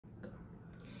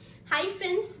Hi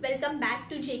friends, welcome back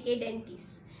to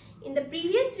jkdent.ease. In the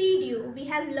previous video, we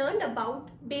have learned about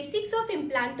basics of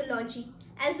implantology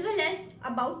as well as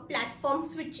about platform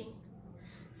switching.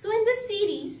 So in this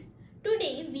series,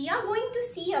 today we are going to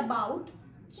see about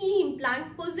key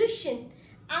implant position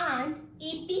and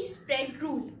AP spread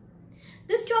rule.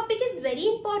 This topic is very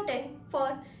important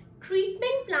for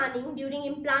treatment planning during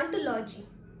implantology.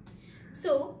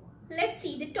 So let's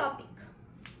see the topic.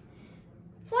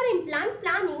 For implant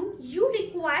planning, you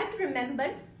require to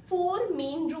remember 4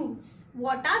 main rules.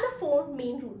 What are the 4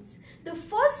 main rules? The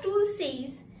first rule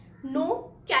says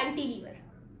no cantilever.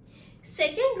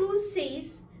 Second rule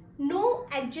says no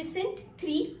adjacent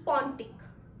 3 pontic.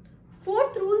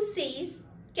 Fourth rule says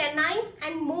canine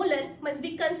and molar must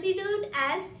be considered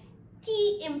as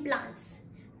key implants.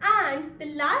 And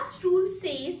the last rule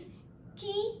says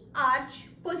key arch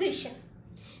position.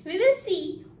 We will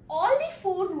see all the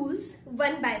 4 rules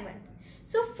one by one.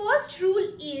 So first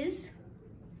rule is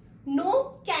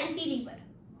no cantilever.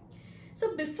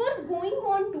 So before going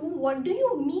on to what do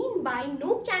you mean by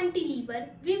no cantilever,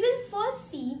 we will first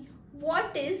see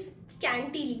what is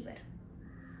cantilever.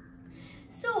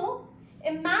 So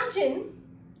imagine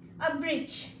a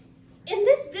bridge. In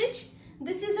this bridge,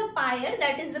 this is a pier,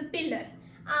 that is the pillar,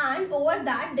 and over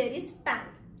that there is span.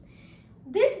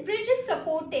 This bridge is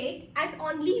supported at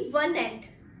only one end.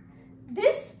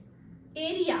 This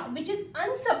area which is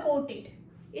unsupported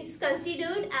is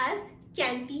considered as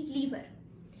cantilever.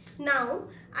 Now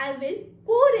I will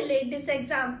correlate this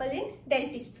example in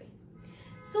dentistry.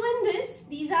 So in this,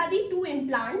 these are the 2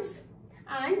 implants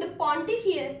and the pontic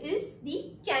here is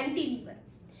the cantilever.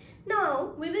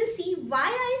 Now we will see why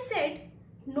I said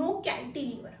no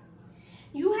cantilever.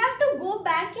 You have to go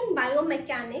back in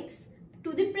biomechanics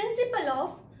to the principle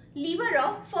of lever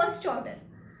of first order.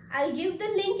 I'll give the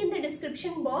link in the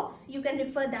description box. You can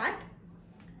refer that.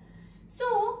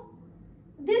 So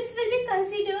this will be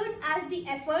considered as the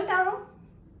effort arm.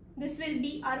 This will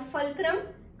be our fulcrum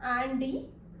and the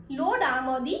load arm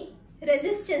or the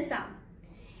resistance arm.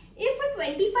 If a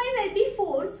 25 lb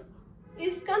force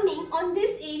is coming on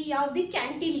this area of the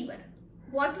cantilever,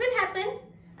 what will happen?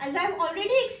 As I have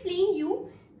already explained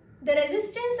you, the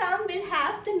resistance arm will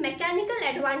have the mechanical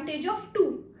advantage of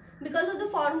 2 because of the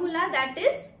formula, that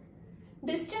is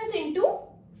distance into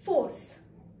force.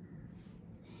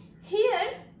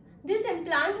 Here this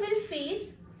implant will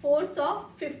face force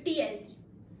of 50 lb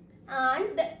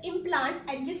and the implant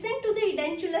adjacent to the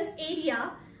edentulous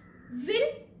area will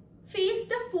face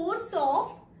the force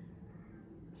of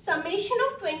summation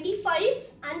of 25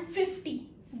 and 50.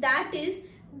 That is,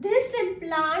 this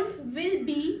implant will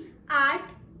be at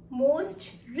most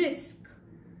risk.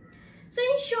 So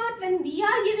in short, when we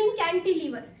are giving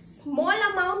cantilever, small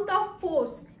amount of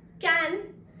force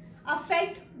can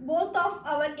affect both of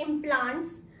our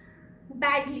implants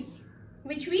badly,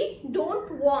 which we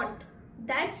don't want.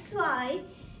 That's why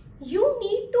you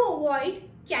need to avoid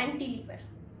cantilever.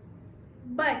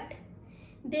 But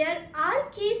there are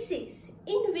cases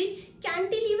in which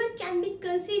cantilever can be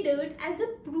considered as a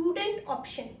prudent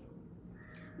option.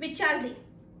 Which are they?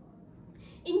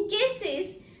 In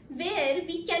cases where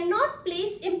we cannot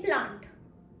place implant,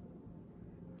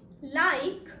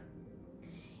 like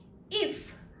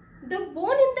if the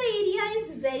bone in the area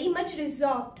is very much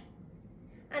resorbed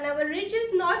and our ridge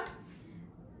is not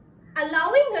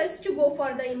allowing us to go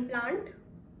for the implant,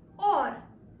 or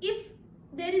if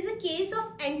there is a case of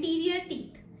anterior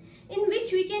teeth in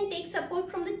which we can take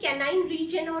support from the canine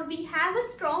region, or we have a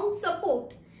strong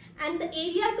support and the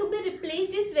area to be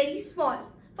replaced is very small.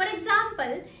 For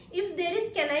example, if there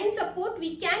is canine support,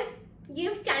 we can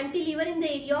give cantilever in the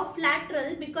area of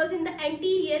lateral because in the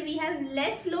anterior we have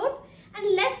less load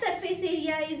and less surface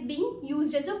area is being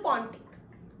used as a pontic.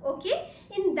 Okay,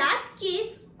 in that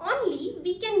case only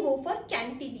we can go for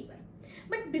cantilever.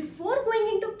 But before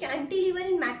going into cantilever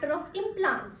in matter of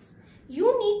implants,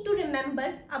 you need to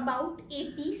remember about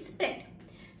AP spread.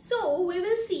 So we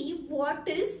will see what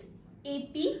is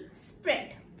AP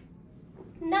spread.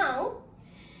 Now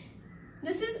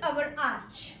this is our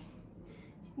arch.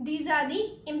 These are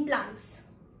the implants.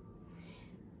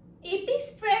 AP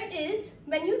spread is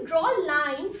when you draw a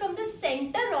line from the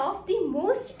center of the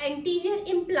most anterior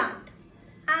implant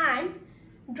and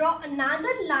draw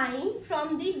another line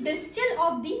from the distal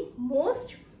of the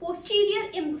most posterior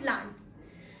implant.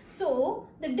 So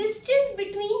the distance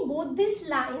between both these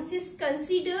lines is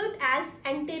considered as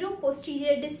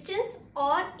antero-posterior distance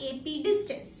or AP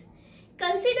distance.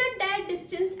 Consider that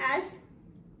distance as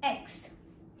X.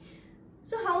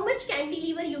 So how much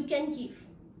cantilever you can give?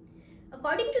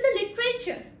 According to the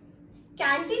literature,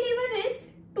 cantilever is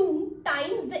 2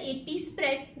 times the AP spread.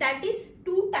 spread, that is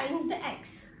 2 times the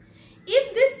x.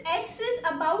 If this x is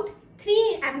about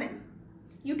 3 mm,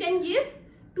 you can give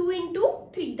 2 into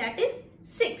 3, that is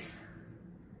 6.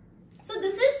 So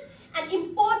this is an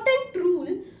important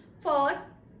rule for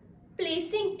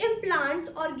placing implants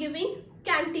or giving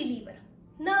cantilever.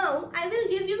 Now I will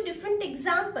give you different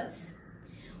examples.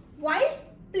 While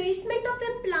placement of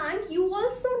implant, you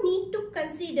also need to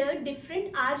consider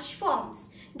different arch forms.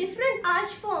 Different arch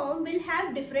form will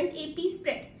have different AP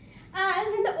spread. As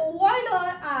in the ovoid or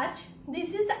arch,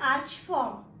 this is the arch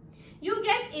form. You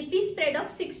get AP spread of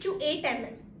 6 to 8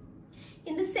 mm.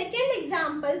 In the second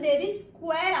example, there is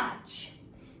square arch.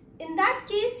 In that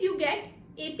case, you get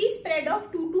AP spread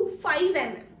of 2 to 5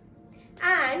 mm.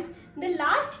 And the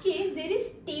last case, there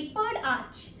is tapered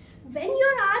arch. When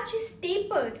your arch is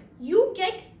tapered, you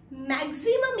get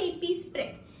maximum AP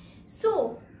spread.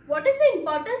 So, what is the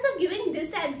importance of giving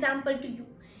this example to you?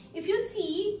 If you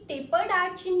see tapered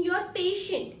arch in your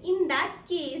patient, in that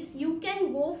case, you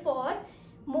can go for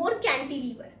more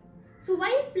cantilever. So,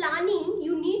 while planning,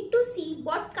 you need to see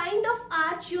what kind of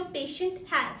arch your patient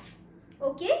have.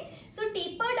 Okay, so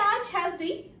tapered arch have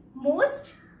the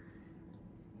most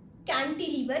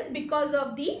cantilever because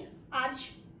of the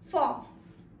arch form.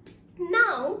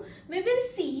 Now we will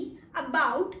see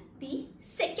about the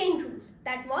second rule,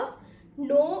 that was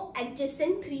no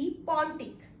adjacent 3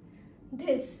 pontic.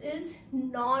 This is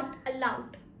not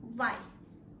allowed. Why?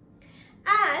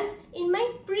 As in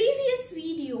my previous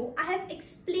video, I have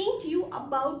explained to you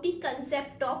about the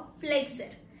concept of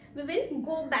flexure. We will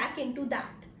go back into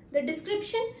that. The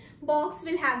description box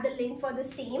will have the link for the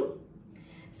same.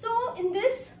 So in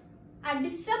this, at the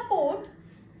support,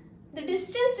 the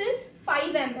distance is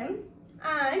 5 mm,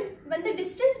 and when the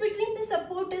distance between the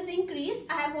support is increased,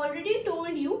 I have already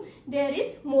told you there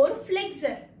is more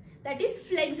flexure. That is,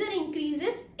 flexure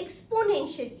increases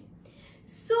exponentially.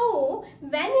 So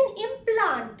when in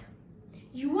implant,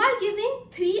 you are giving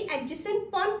 3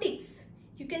 adjacent pontics,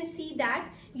 you can see that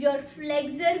your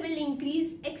flexure will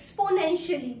increase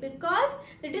exponentially because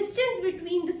the distance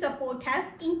between the support have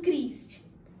increased,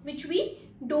 which we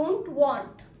don't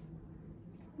want.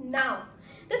 Now,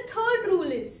 the third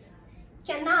rule is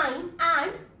canine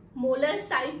and molar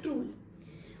side rule.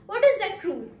 What is that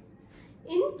rule?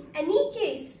 In any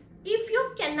case, if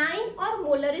your canine or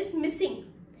molar is missing,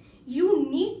 you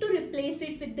need to replace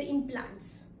it with the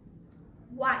implants.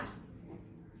 Why?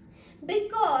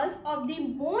 Because of the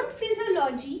bone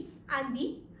physiology and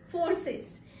the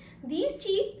forces. These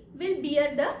teeth will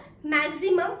bear the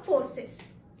maximum forces.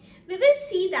 We will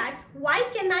see that why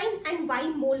canine and why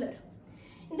molar.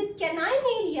 In the canine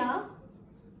area,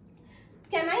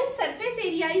 canine surface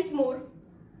area is more.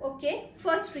 Okay,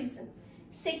 first reason.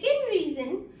 Second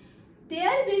reason,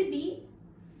 there will be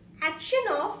action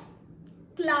of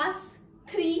class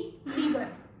 3 lever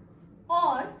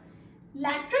or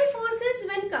lateral forces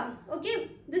when come. Okay,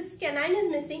 this canine is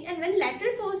missing, and when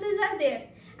lateral forces are there,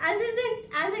 as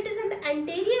it is in the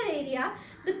anterior area,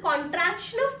 the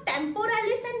contraction of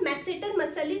temporalis and masseter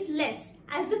muscle is less.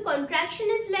 As the contraction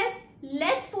is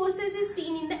less forces is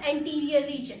seen in the anterior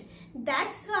region.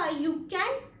 That's why you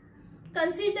can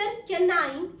consider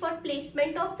canine for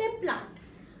placement of implant.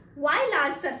 Why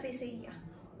large surface area?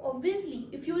 Obviously,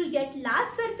 if you will get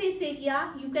large surface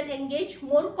area, you can engage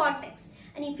more cortex.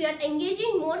 And if you are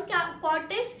engaging more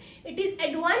cortex, it is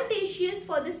advantageous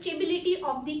for the stability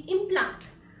of the implant.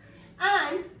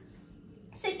 And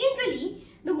secondarily,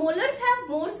 the molars have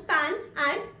more span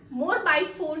and more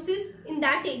bite forces in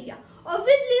that area.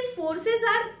 Obviously, if forces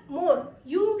are more,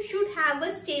 you should have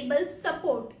a stable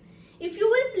support. If you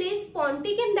will place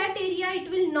pontic in that area, it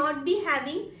will not be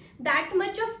having that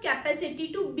much of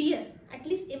capacity to bear. At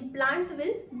least implant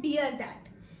will bear that.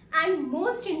 And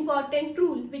most important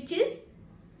rule, which is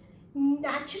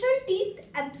natural teeth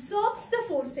absorbs the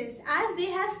forces as they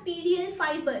have PDL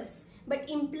fibers, but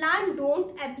implant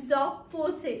don't absorb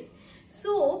forces.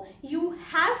 So you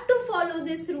have to follow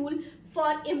this rule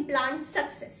for implant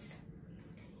success.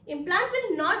 Implant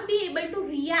will not be able to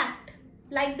react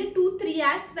like the tooth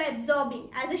reacts by absorbing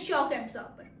as a shock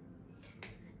absorber.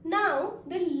 Now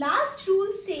the last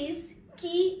rule says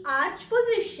key arch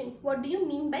position. What do you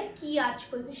mean by key arch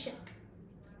position?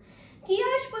 Key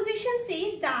arch position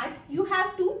says that you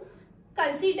have to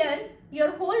consider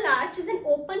your whole arch is an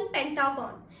open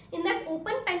pentagon. In that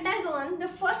open pentagon, the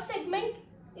first segment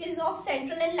is of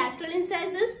central and lateral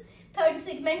incisors, third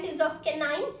segment is of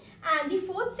canine, and the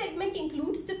fourth segment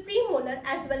includes the premolar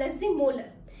as well as the molar.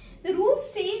 The rule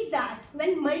says that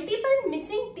when multiple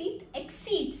missing teeth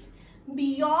exceeds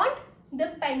beyond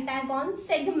the pentagon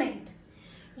segment,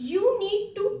 you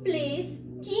need to place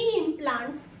key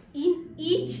implants in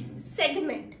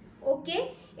segment.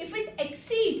 Okay, if it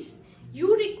exceeds,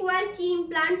 you require key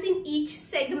implants in each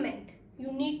segment.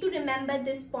 You need to remember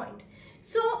this point.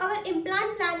 So our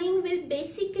implant planning will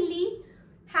basically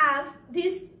have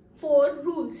these 4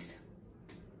 rules,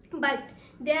 but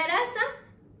there are some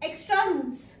extra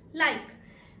rules. Like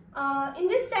in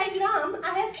this diagram,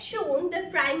 I have shown the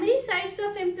primary sites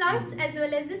of implants as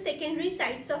well as the secondary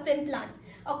sites of implant.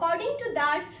 According to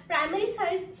that, primary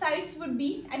sites would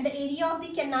be at the area of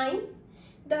the canine,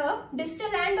 the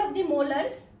distal end of the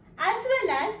molars, as well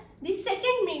as the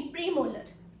second premolar,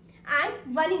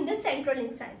 and one in the central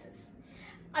incisors.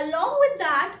 Along with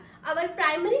that, our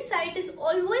primary site is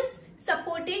always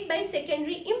supported by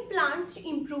secondary implants to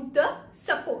improve the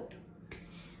support.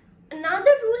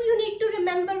 Another rule you need to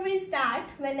remember is that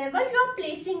whenever you are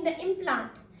placing the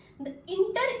implant, the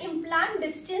inter-implant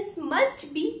distance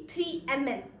must be 3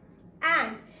 mm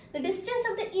and the distance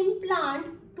of the implant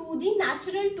to the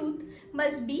natural tooth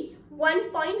must be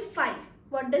 1.5.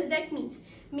 What does that mean?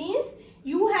 Means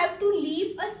you have to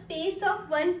leave a space of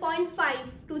 1.5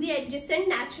 to the adjacent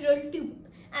natural tooth,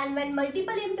 and when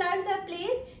multiple implants are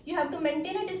placed, you have to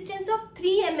maintain a distance of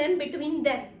 3 mm between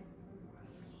them.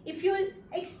 If you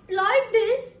exploit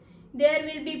this, there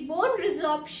will be bone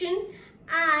resorption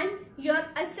and your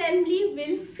assembly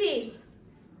will fail.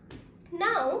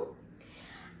 Now,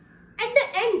 at the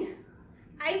end,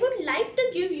 I would like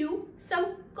to give you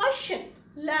some caution,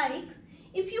 like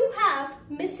if you have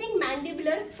missing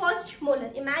mandibular first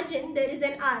molar, imagine there is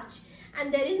an arch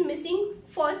and there is missing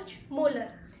first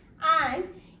molar, and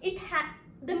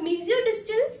the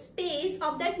mesiodistal space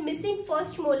of that missing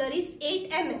first molar is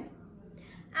 8 mm,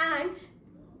 and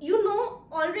you know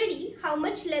already how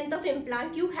much length of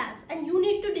implant you have, and you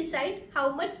need to decide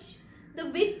how much the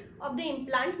width of the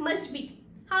implant must be.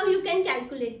 How you can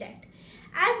calculate that?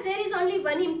 As there is only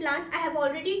one implant, I have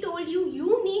already told you,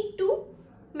 you need to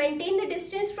maintain the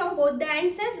distance from both the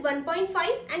ends as 1.5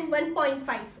 and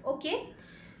 1.5. Okay,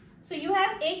 so you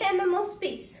have 8 mm of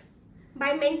space.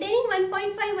 By maintaining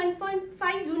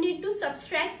 1.5, you need to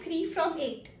subtract 3 from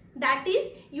 8. That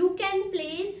is, you can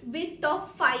place width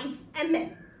of 5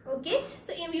 mm. Okay,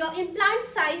 so your implant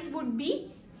size would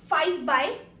be 5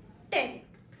 by 10.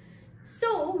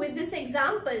 So with this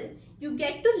example, you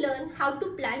get to learn how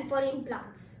to plan for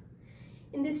implants.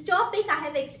 In this topic, I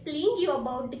have explained you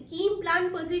about the key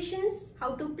implant positions,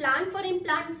 how to plan for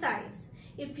implant size.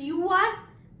 If you are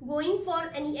going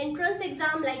for any entrance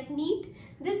exam like NEET,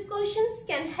 these questions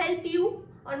can help you,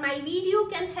 or my video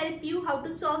can help you how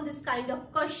to solve this kind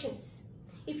of questions.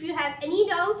 If you have any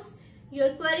doubts,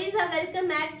 your queries are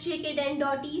welcome at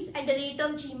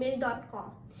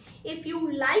jkdent.ease@gmail.com. If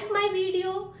you like my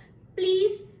video,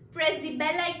 please press the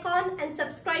bell icon and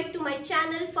subscribe to my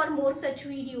channel for more such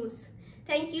videos.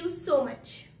 Thank you so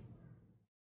much.